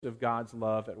of God's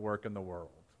love at work in the world.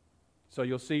 So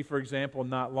you'll see, for example,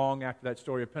 not long after that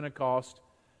story of Pentecost,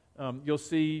 you'll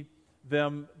see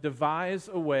them devise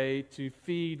a way to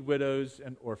feed widows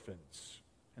and orphans.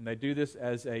 And they do this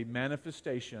as a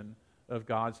manifestation of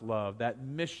God's love, that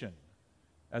mission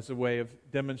as a way of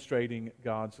demonstrating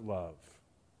God's love.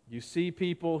 You see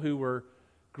people who were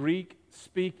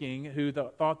Greek-speaking, who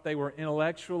thought they were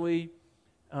intellectually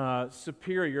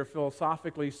superior,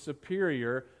 philosophically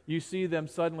superior. You see them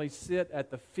suddenly sit at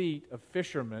the feet of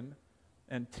fishermen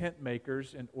and tent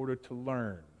makers in order to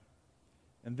learn.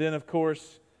 And then, of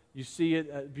course, you see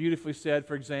it beautifully said,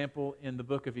 for example, in the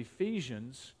book of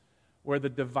Ephesians, where the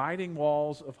dividing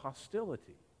walls of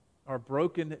hostility are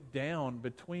broken down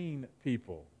between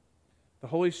people. The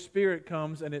Holy Spirit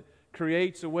comes and it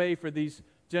creates a way for these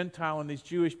Gentile and these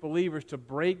Jewish believers to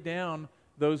break down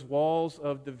those walls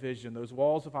of division, those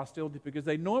walls of hostility, because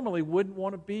they normally wouldn't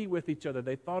want to be with each other.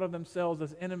 They thought of themselves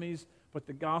as enemies, but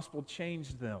the gospel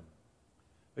changed them.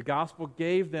 The gospel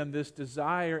gave them this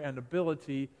desire and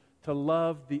ability to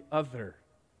love the other,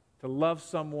 to love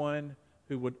someone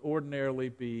who would ordinarily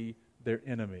be their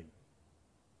enemy.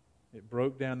 It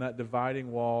broke down that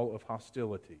dividing wall of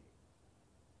hostility.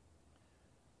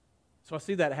 So I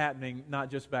see that happening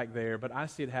not just back there, but I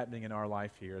see it happening in our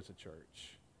life here as a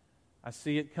church. I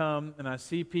see it come, and I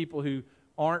see people who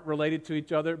aren't related to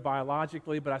each other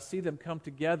biologically, but I see them come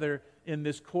together in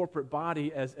this corporate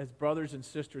body as brothers and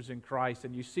sisters in Christ.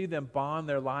 And you see them bond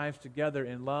their lives together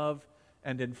in love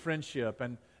and in friendship.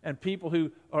 And people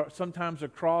who are sometimes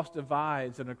across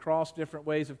divides and across different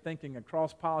ways of thinking,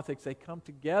 across politics, they come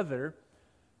together,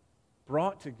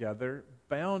 brought together,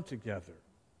 bound together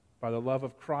by the love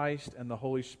of Christ and the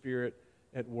Holy Spirit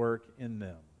at work in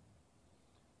them.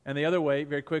 And the other way,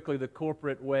 very quickly, the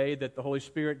corporate way that the Holy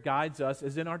Spirit guides us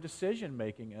is in our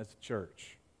decision-making as a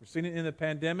church. We've seen it in the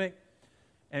pandemic,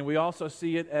 and we also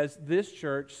see it as this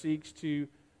church seeks to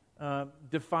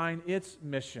define its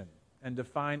mission and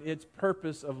define its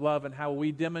purpose of love, and how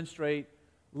we demonstrate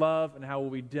love and how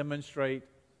we demonstrate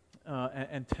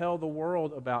and tell the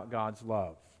world about God's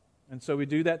love. And so we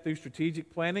do that through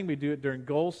strategic planning. We do it during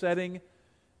goal setting.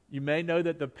 You may know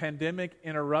that the pandemic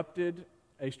interrupted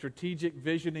a strategic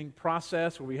visioning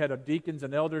process where we had a deacons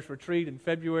and elders retreat in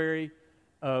February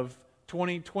of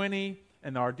 2020,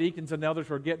 and our deacons and elders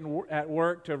were getting at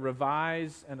work to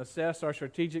revise and assess our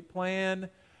strategic plan,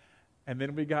 and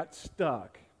then we got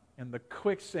stuck in the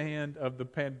quicksand of the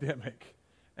pandemic,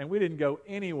 and we didn't go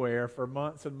anywhere for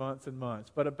months and months and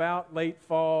months. But about late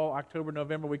fall, October,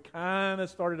 November, we kind of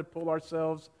started to pull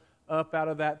ourselves up out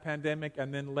of that pandemic,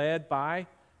 and then led by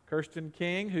Kirsten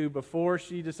King, who before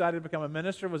she decided to become a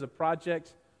minister was a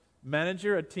project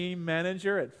manager, a team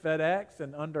manager at FedEx,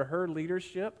 and under her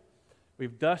leadership,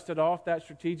 we've dusted off that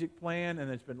strategic plan, and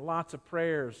there's been lots of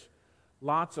prayers,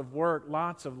 lots of work,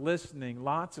 lots of listening,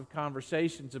 lots of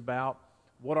conversations about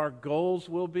what our goals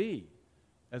will be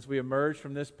as we emerge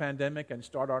from this pandemic and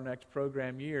start our next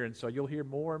program year. And so you'll hear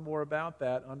more and more about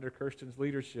that under Kirsten's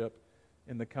leadership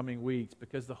in the coming weeks,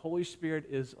 because the Holy Spirit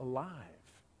is alive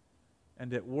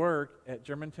and at work at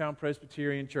Germantown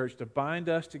Presbyterian Church to bind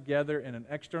us together in an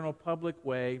external public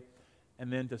way,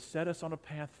 and then to set us on a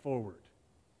path forward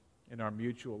in our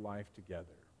mutual life together.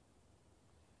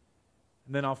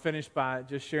 And then I'll finish by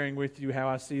just sharing with you how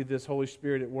I see this Holy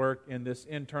Spirit at work in this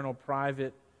internal,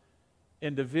 private,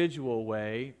 individual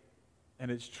way. And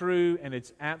it's true and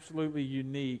it's absolutely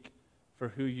unique for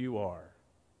who you are.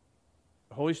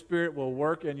 The Holy Spirit will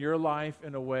work in your life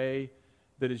in a way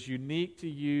that is unique to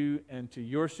you and to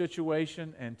your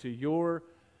situation and to your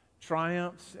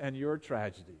triumphs and your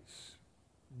tragedies.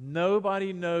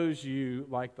 Nobody knows you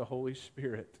like the Holy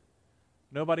Spirit.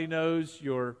 Nobody knows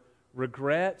your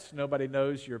regrets. Nobody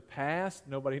knows your past.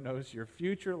 Nobody knows your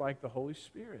future like the Holy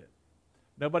Spirit.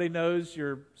 Nobody knows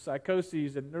your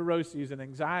psychoses and neuroses and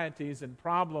anxieties and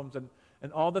problems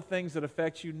and all the things that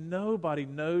affect you. Nobody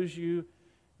knows you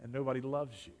and nobody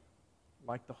loves you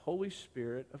like the Holy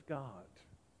Spirit of God.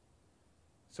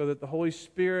 So that the Holy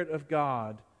Spirit of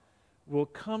God will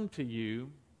come to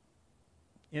you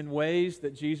in ways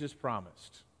that Jesus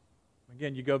promised.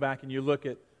 Again, you go back and you look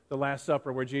at the Last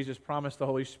Supper where Jesus promised the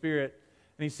Holy Spirit,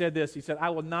 and he said this, he said, "I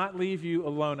will not leave you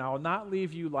alone. I will not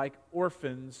leave you like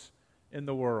orphans in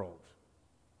the world."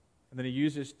 And then he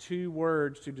uses two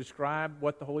words to describe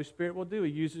what the Holy Spirit will do.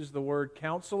 He uses the word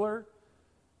counselor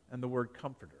and the word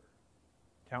comforter.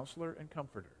 Counselor and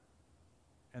comforter.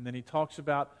 And then he talks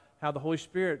about how the Holy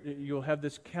Spirit, you'll have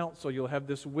this counsel, you'll have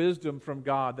this wisdom from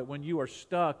God, that when you are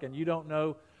stuck and you don't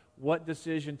know what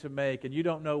decision to make and you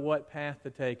don't know what path to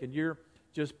take and you're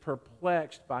just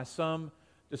perplexed by some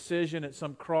decision, at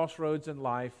some crossroads in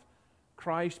life,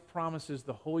 Christ promises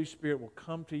the Holy Spirit will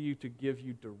come to you to give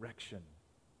you direction,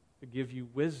 to give you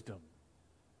wisdom,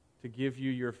 to give you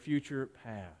your future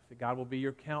path. That God will be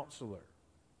your counselor,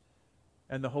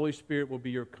 and the Holy Spirit will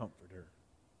be your comforter.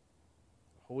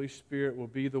 The Holy Spirit will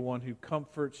be the one who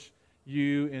comforts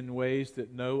you in ways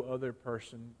that no other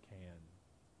person can.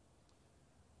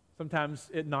 Sometimes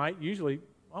at night, usually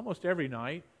almost every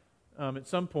night, at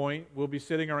some point, we'll be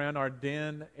sitting around our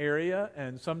den area,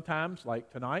 and sometimes,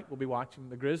 like tonight, we'll be watching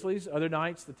the Grizzlies. Other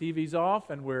nights, the TV's off,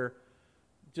 and we're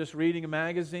just reading a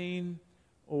magazine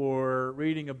or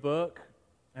reading a book,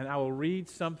 and I will read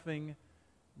something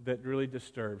that really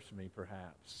disturbs me,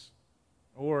 perhaps.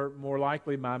 Or more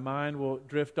likely, my mind will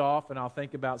drift off, and I'll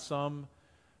think about some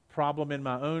problem in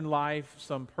my own life,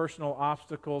 some personal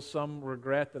obstacle, some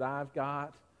regret that I've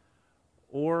got.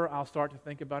 Or I'll start to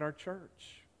think about our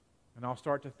church. And I'll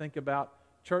start to think about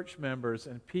church members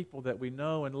and people that we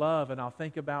know and love. And I'll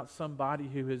think about somebody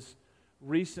who has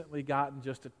recently gotten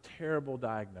just a terrible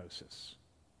diagnosis.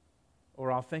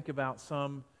 Or I'll think about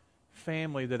some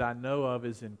family that I know of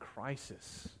is in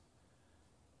crisis.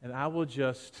 And I will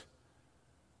just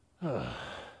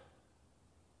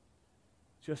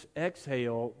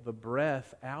exhale the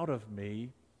breath out of me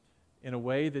in a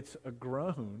way that's a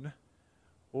groan.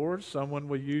 Or someone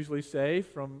will usually say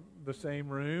from the same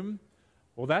room,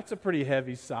 well, that's a pretty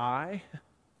heavy sigh.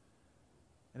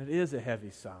 And it is a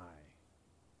heavy sigh.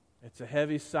 It's a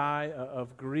heavy sigh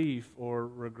of grief or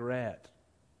regret.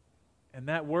 And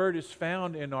that word is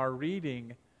found in our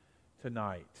reading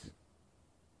tonight.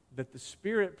 That the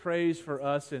Spirit prays for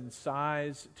us in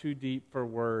sighs too deep for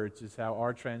words is how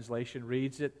our translation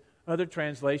reads it. Other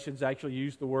translations actually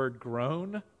use the word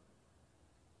groan.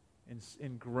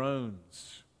 In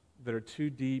groans that are too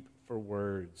deep for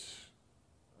words.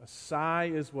 A sigh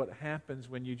is what happens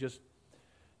when you just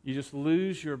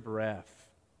lose your breath.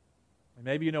 And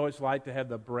maybe you know what it's like to have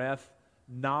the breath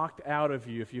knocked out of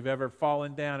you. If you've ever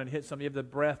fallen down and hit something, you have the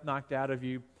breath knocked out of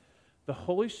you. The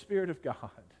Holy Spirit of God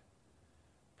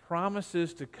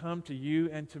promises to come to you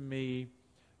and to me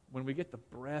when we get the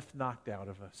breath knocked out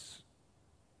of us.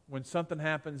 When something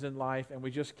happens in life and we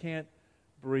just can't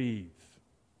breathe.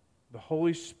 The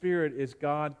Holy Spirit is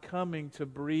God coming to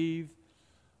breathe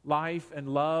life and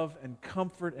love and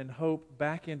comfort and hope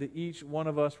back into each one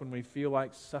of us when we feel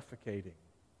like suffocating.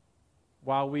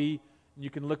 You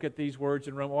can look at these words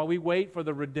in Rome, while we wait for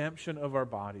the redemption of our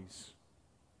bodies,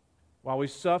 while we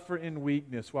suffer in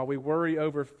weakness, while we worry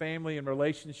over family and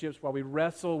relationships, while we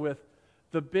wrestle with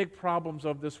the big problems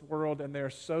of this world, and there are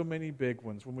so many big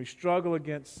ones, when we struggle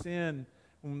against sin,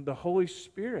 when the Holy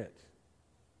Spirit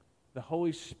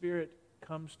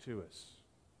comes to us.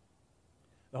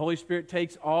 The Holy Spirit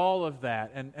takes all of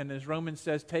that and as Romans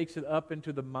says, takes it up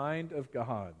into the mind of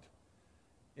God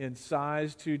in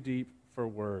sighs too deep for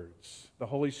words. The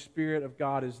Holy Spirit of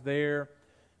God is there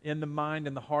in the mind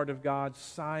and the heart of God,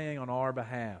 sighing on our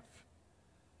behalf,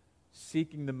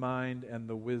 seeking the mind and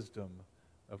the wisdom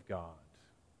of God.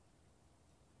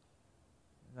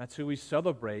 That's who we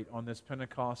celebrate on this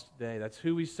Pentecost day. That's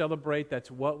who we celebrate. That's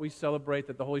what we celebrate,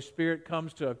 that the Holy Spirit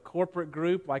comes to a corporate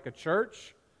group like a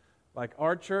church, like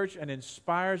our church, and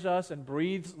inspires us and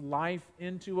breathes life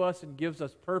into us and gives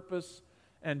us purpose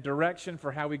and direction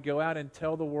for how we go out and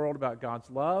tell the world about God's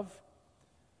love.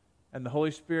 And the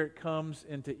Holy Spirit comes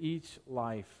into each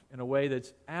life in a way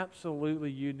that's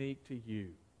absolutely unique to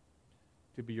you,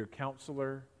 to be your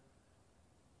counselor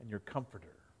and your comforter.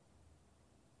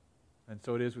 And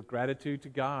so it is with gratitude to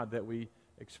God that we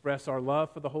express our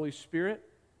love for the Holy Spirit,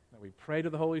 that we pray to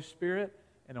the Holy Spirit,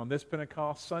 and on this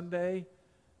Pentecost Sunday,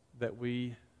 that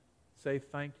we say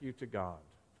thank you to God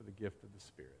for the gift of the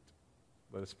Spirit.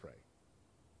 Let us pray.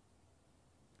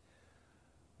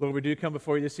 Lord, we do come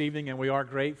before you this evening, and we are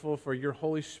grateful for your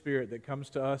Holy Spirit that comes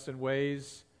to us in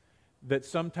ways that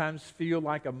sometimes feel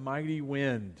like a mighty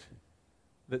wind,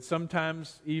 that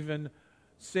sometimes even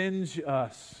singe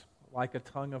us like a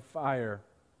tongue of fire,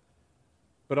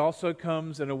 but also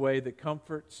comes in a way that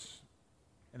comforts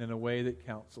and in a way that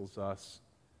counsels us.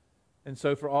 And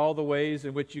so for all the ways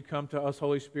in which you come to us,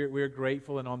 Holy Spirit, we are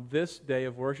grateful. And on this day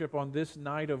of worship, on this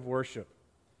night of worship,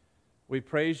 we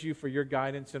praise you for your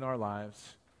guidance in our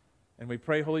lives. And we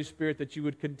pray, Holy Spirit, that you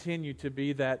would continue to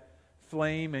be that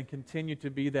flame and continue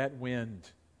to be that wind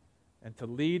and to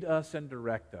lead us and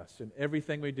direct us in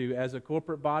everything we do as a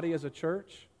corporate body, as a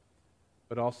church,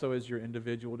 but also as your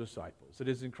individual disciples. It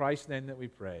is in Christ's name that we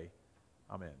pray.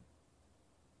 Amen.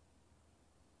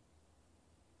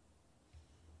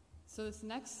 So this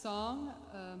next song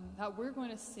that we're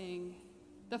going to sing,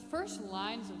 the first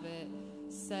lines of it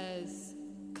says,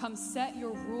 come set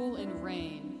your rule and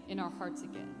reign in our hearts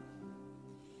again.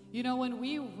 You know, when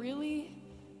we really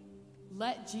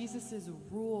let Jesus'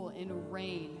 rule and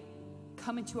reign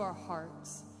come into our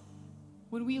hearts,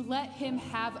 when we let him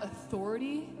have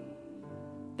authority,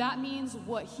 that means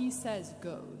what he says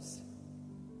goes.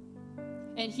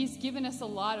 And he's given us a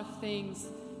lot of things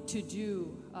to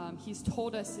do. He's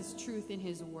told us his truth in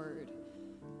his word.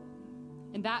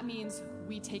 And that means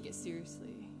we take it seriously.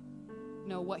 You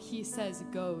know, what he says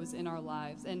goes in our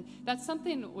lives. And that's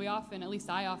something we often, at least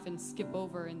I often, skip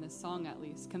over in this song at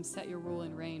least. Come set your rule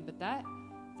and reign. But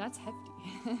that's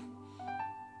hefty.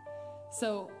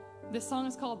 So this song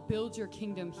is called Build Your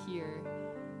Kingdom Here.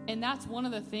 And that's one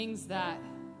of the things that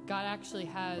God actually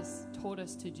has told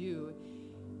us to do,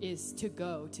 is to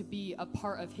go, to be a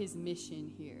part of his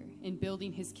mission here in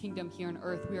building his kingdom here on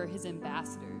earth. We are his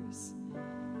ambassadors.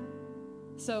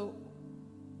 So,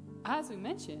 as we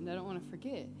mentioned, I don't want to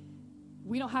forget,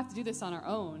 we don't have to do this on our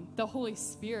own. The Holy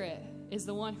Spirit is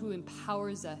the one who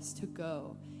empowers us to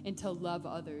go and to love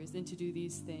others and to do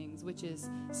these things, which is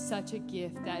such a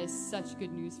gift. That is such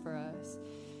good news for us.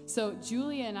 So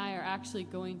Julia and I are actually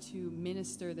going to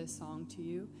minister this song to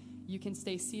you. You can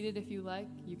stay seated if you like.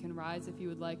 You can rise if you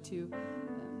would like to.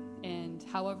 And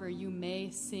however, you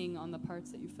may sing on the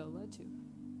parts that you feel led to.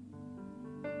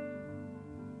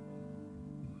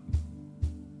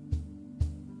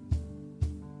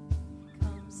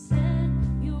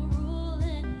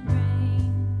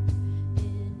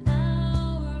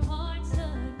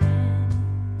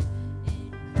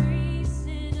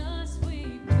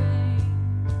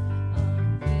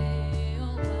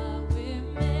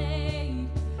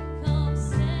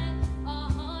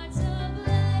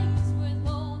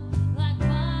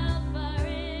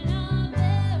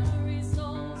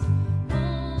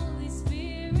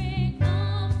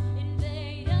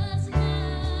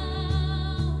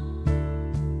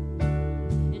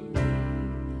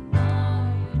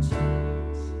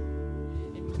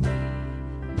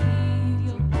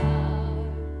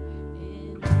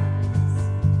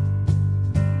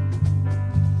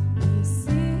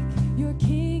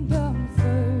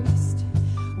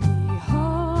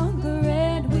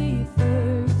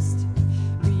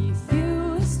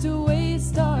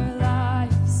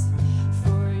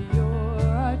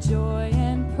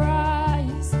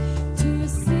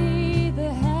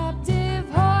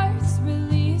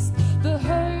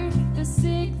 The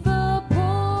sick, the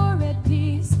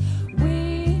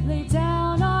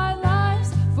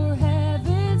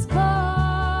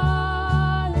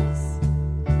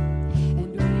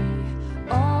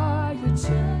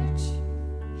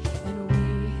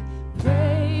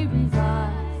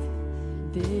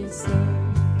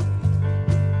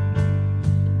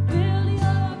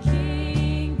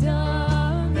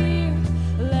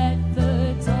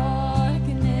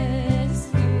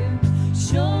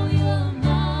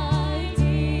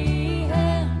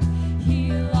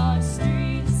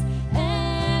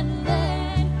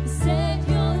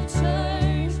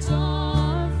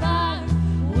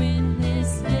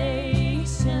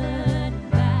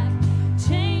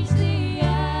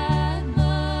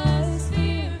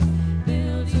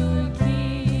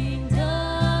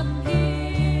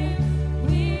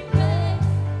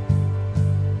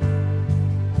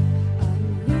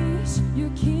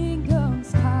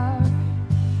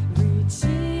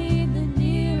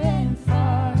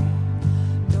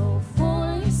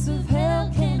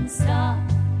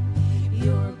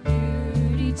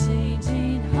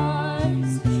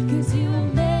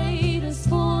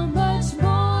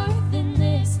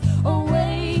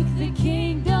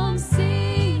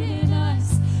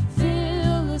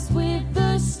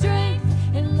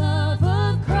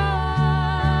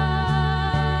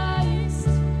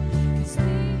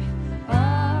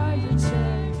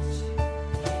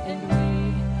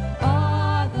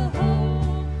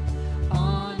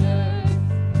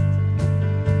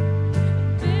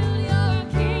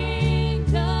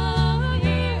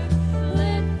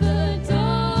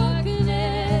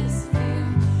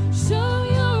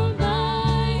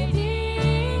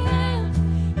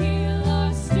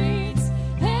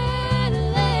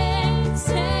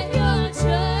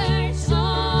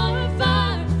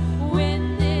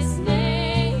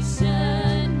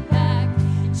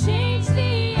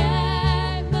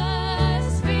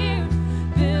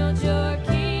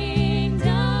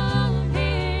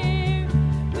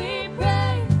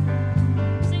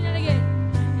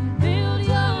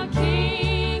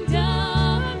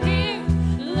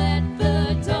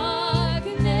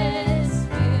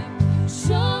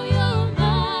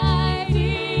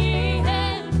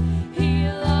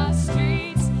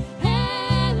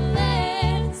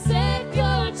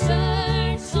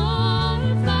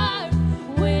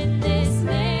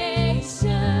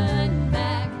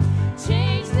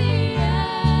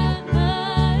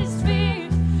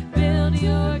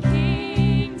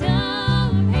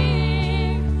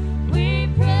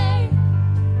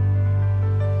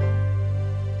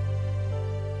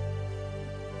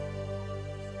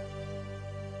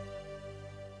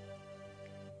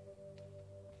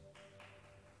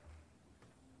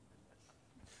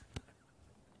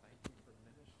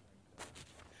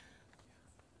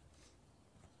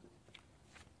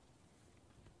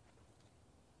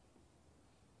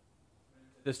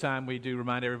This time we do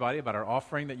remind everybody about our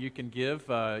offering that you can give.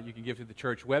 You can give to the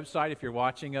church website. If you're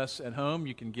watching us at home,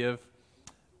 you can give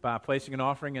by placing an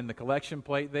offering in the collection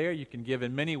plate there. You can give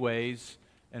in many ways,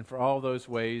 and for all those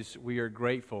ways, we are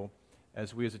grateful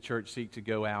as we as a church seek to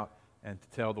go out and to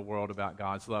tell the world about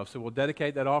God's love. So we'll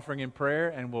dedicate that offering in prayer,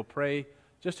 and we'll pray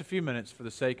just a few minutes for the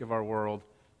sake of our world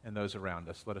and those around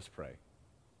us. Let us pray.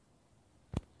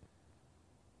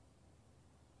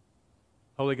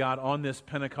 Holy God, on this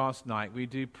Pentecost night, we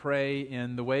do pray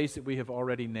in the ways that we have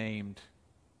already named,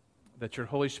 that your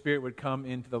Holy Spirit would come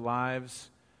into the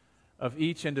lives of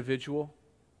each individual.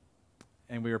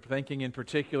 And we are thinking in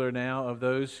particular now of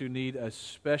those who need a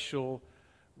special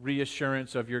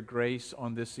reassurance of your grace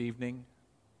on this evening.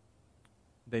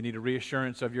 They need a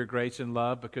reassurance of your grace and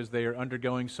love because they are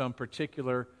undergoing some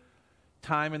particular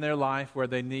time in their life where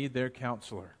they need their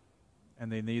counselor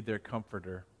and they need their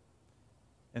comforter.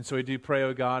 And so we do pray,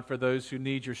 O God, for those who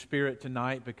need your Spirit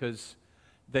tonight because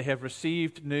they have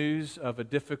received news of a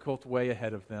difficult way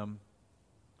ahead of them.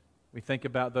 We think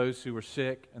about those who are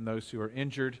sick and those who are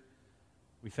injured.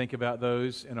 We think about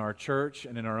those in our church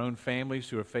and in our own families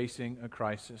who are facing a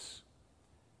crisis.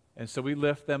 And so we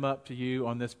lift them up to you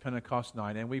on this Pentecost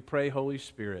night, and we pray, Holy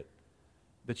Spirit,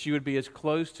 that you would be as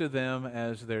close to them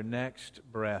as their next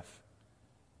breath,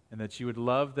 and that you would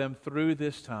love them through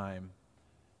this time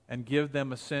and give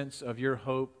them a sense of your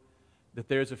hope that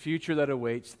there's a future that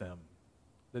awaits them,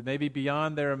 that may be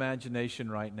beyond their imagination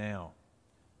right now,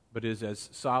 but is as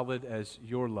solid as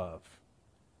your love.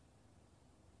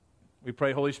 We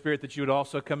pray, Holy Spirit, that you would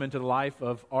also come into the life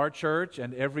of our church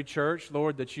and every church,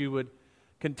 Lord, that you would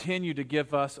continue to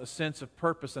give us a sense of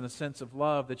purpose and a sense of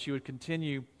love, that you would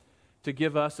continue to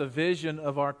give us a vision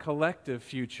of our collective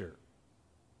future.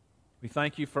 We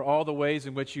thank you for all the ways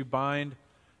in which you bind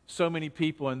so many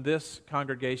people in this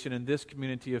congregation, in this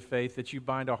community of faith, that you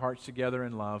bind our hearts together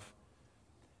in love.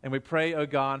 And we pray, O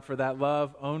God, for that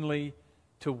love only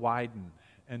to widen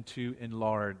and to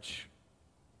enlarge.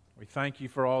 We thank you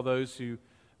for all those who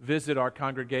visit our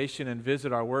congregation and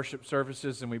visit our worship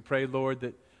services, and we pray, Lord,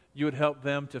 that you would help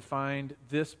them to find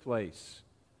this place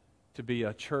to be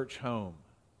a church home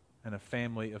and a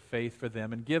family of faith for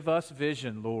them. And give us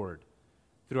vision, Lord,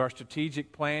 through our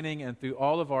strategic planning and through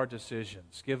all of our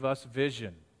decisions. Give us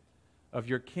vision of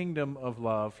your kingdom of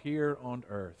love here on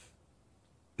earth.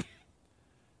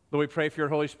 Lord, we pray for your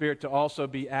Holy Spirit to also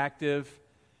be active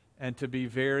and to be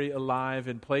very alive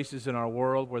in places in our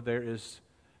world where there is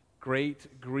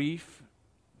great grief,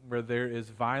 where there is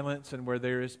violence, and where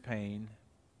there is pain.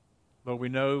 Lord, we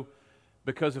know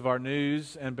because of our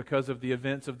news and because of the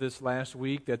events of this last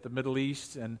week that the Middle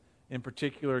East, and in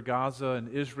particular Gaza and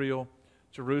Israel,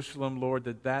 Jerusalem, Lord,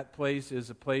 that place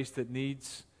is a place that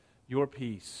needs your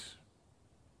peace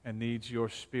and needs your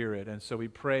Spirit. And so we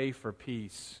pray for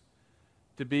peace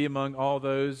to be among all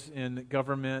those in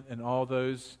government and all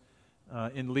those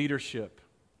in leadership,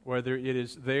 whether it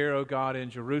is there, O God, in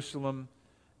Jerusalem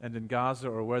and in Gaza,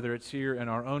 or whether it's here in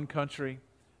our own country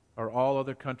or all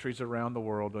other countries around the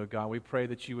world, O God. We pray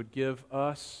that you would give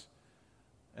us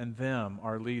and them,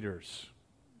 our leaders,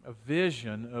 a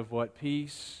vision of what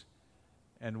peace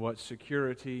and what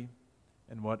security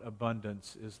and what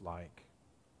abundance is like.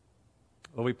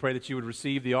 Lord, we pray that you would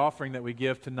receive the offering that we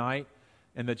give tonight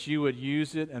and that you would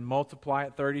use it and multiply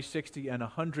it 30, 60, and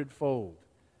 100-fold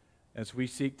as we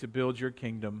seek to build your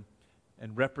kingdom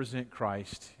and represent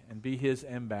Christ and be his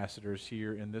ambassadors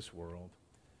here in this world.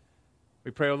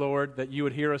 We pray, O Lord, that you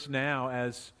would hear us now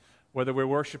as whether we're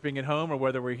worshiping at home or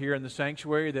whether we're here in the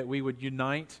sanctuary, that we would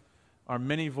unite our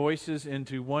many voices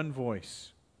into one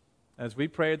voice as we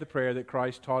pray the prayer that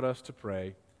Christ taught us to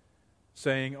pray,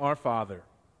 saying, Our Father,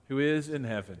 who is in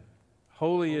heaven,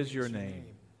 holy is your name.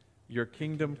 Your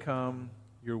kingdom come,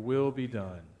 your will be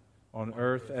done, on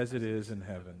earth as it is in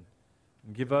heaven.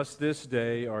 And give us this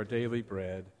day our daily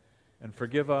bread, and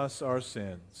forgive us our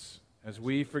sins, as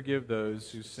we forgive those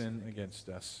who sin against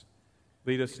us.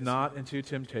 Lead us not into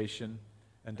temptation,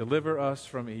 and deliver us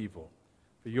from evil.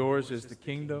 For yours is the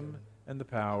kingdom, and the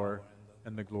power,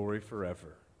 and the glory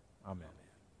forever. Amen.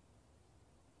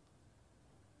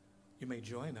 You may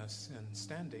join us in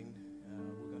standing.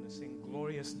 We're going to sing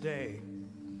Glorious Day.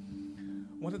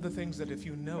 One of the things that if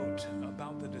you note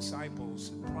about the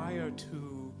disciples prior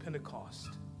to Pentecost,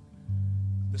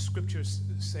 the scriptures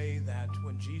say that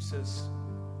when Jesus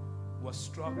was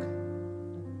struck,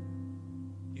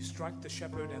 you strike the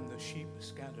shepherd and the sheep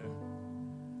scatter.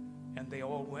 And they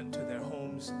all went to their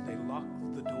homes. They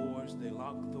locked the doors, they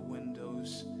locked the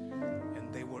windows,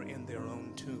 and they were in their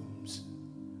own tombs.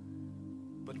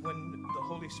 But when the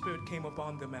Holy Spirit came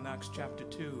upon them in Acts chapter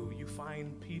 2, you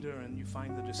find Peter and you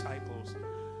find the disciples.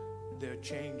 They're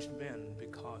changed men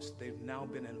because they've now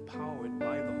been empowered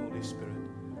by the Holy Spirit.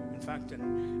 In fact,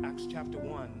 in Acts chapter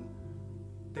 1,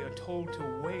 they are told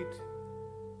to wait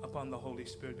upon the Holy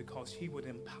Spirit because he would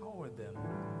empower them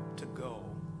to go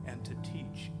and to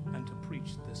teach and to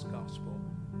preach this gospel.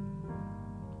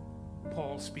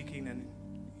 Paul speaking in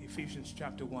Ephesians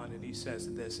chapter 1, and he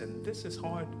says this, and this is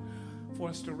hard for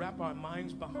us to wrap our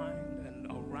minds behind and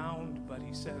around, but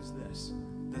he says this: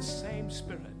 the same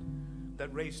Spirit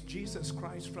that raised Jesus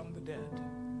Christ from the dead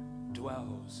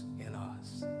dwells in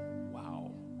us.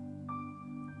 Wow.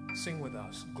 Sing with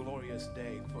us, Glorious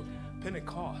Day. For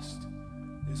Pentecost,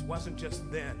 this wasn't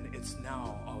just then, it's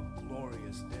now a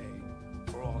glorious day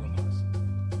for all of us.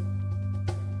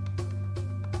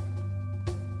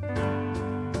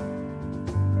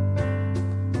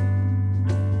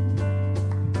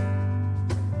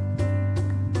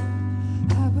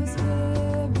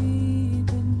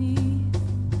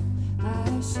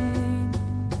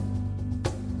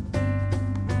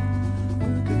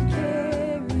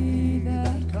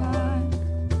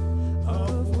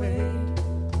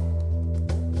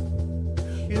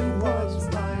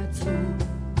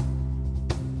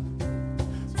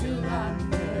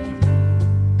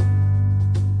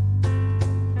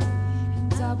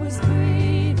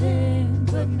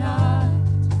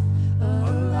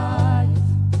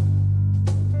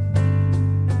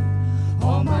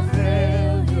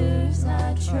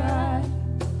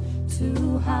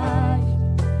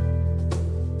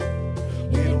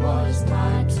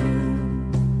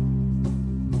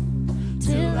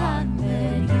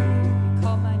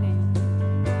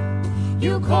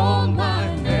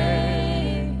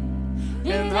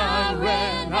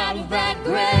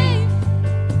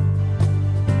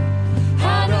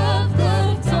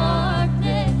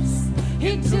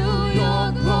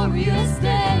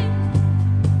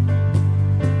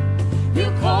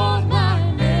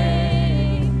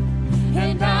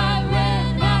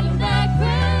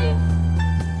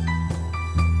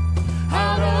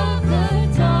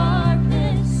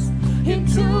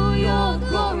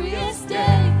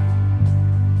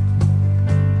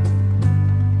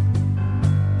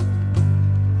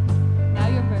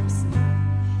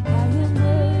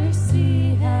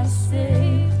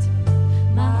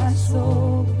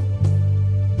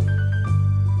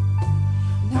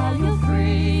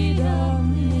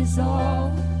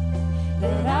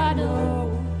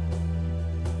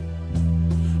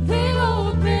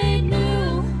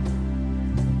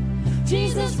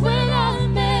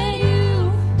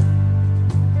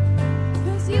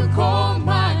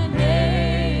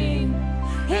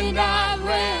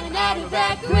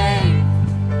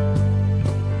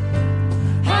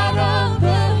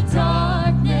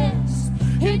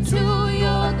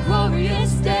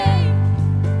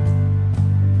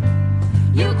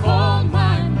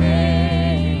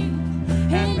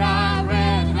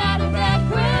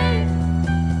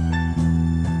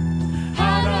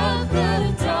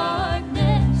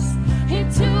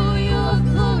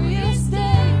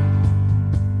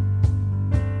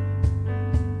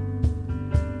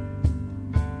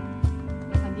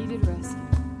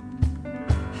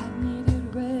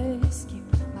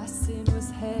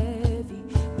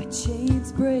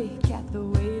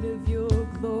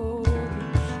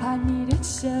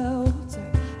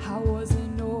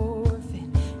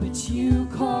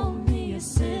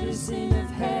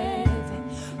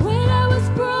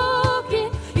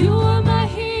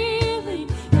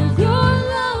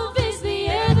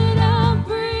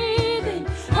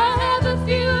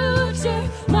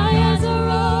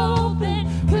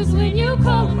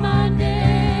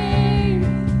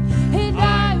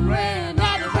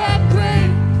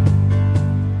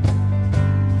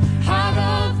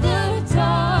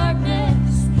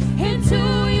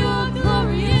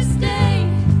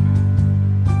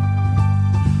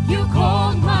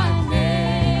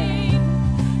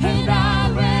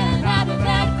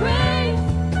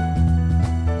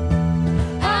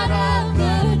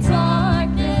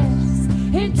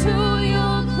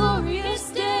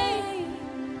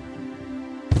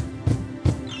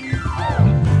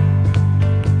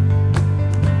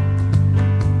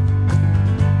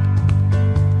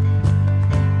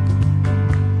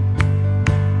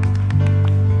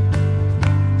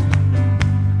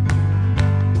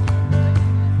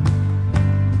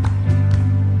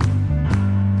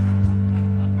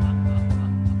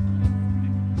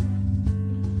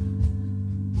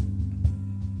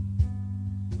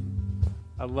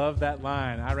 I love that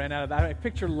line. I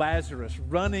picture Lazarus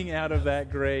running out of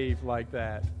that grave like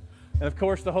that. And of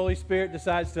course, the Holy Spirit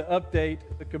decides to update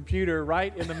the computer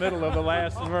right in the middle of the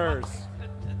last verse.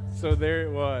 So there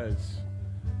it was.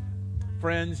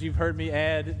 Friends, you've heard me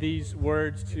add these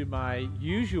words to my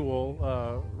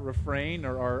usual refrain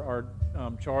or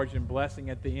charge and blessing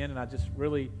at the end, and I just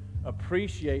really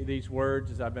appreciate these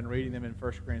words as I've been reading them in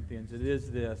 1 Corinthians. It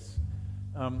is this: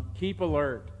 keep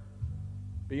alert,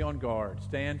 be on guard,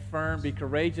 stand firm, be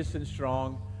courageous and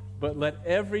strong, but let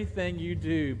everything you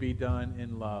do be done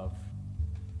in love.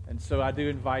 And so I do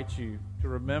invite you to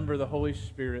remember the Holy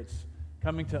Spirit's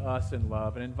coming to us in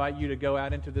love, and invite you to go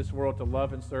out into this world to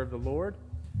love and serve the Lord,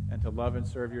 and to love and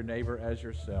serve your neighbor as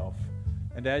yourself.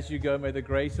 And as you go, may the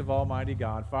grace of Almighty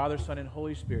God, Father, Son, and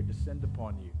Holy Spirit descend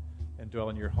upon you and dwell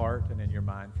in your heart and in your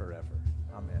mind forever.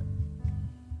 Amen.